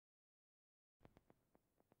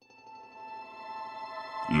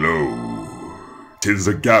Lo, 'tis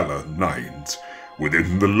a gala night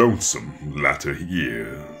within the lonesome latter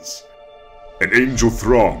years. An angel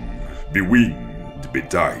throng, bewinged,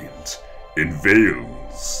 bedight, in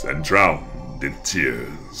veils and drowned in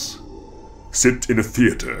tears, sit in a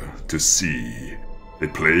theater to see a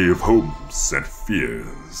play of hopes and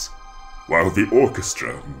fears, while the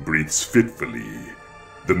orchestra breathes fitfully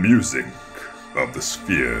the music of the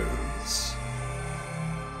spheres.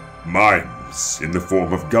 Mimes in the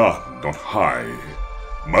form of God on high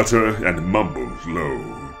mutter and mumble low,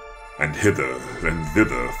 and hither and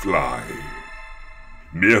thither fly.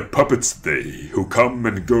 Mere puppets they who come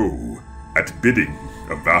and go at bidding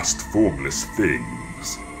of vast formless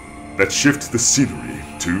things that shift the scenery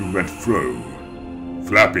to and fro,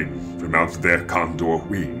 flapping from out their condor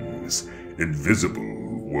wings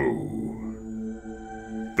invisible woe.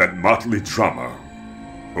 That motley drama,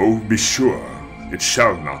 oh be sure it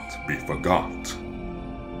shall not be forgot,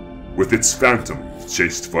 with its phantom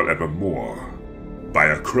chased forevermore by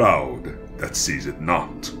a crowd that sees it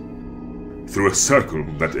not, through a circle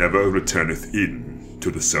that ever returneth in to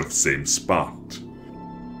the selfsame spot,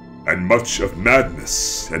 and much of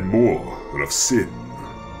madness and more of sin,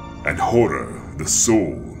 and horror the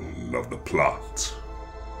soul of the plot.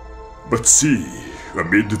 But see,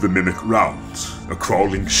 amid the mimic rout, a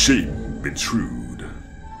crawling shape intrude,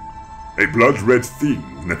 a blood-red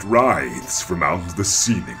thing that writhes from out the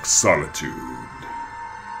scenic solitude.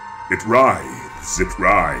 It writhes,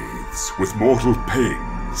 with mortal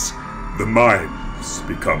pangs, the mimes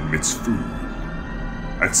become its food,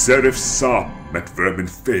 and seraphs sob at vermin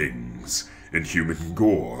fangs in human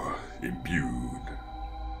gore imbued.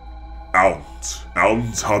 Out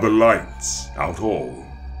are the lights, out all,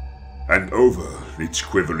 and over each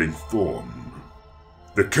quivering form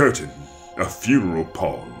the curtain, a funeral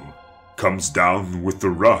pall, comes down with the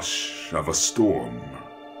rush of a storm,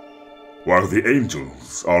 while the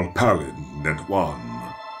angels, all pallid and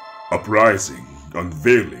wan, uprising,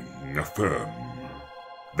 unveiling, affirm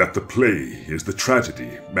that the play is the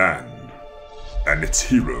tragedy man, and its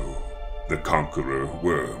hero, the Conqueror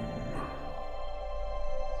Worm.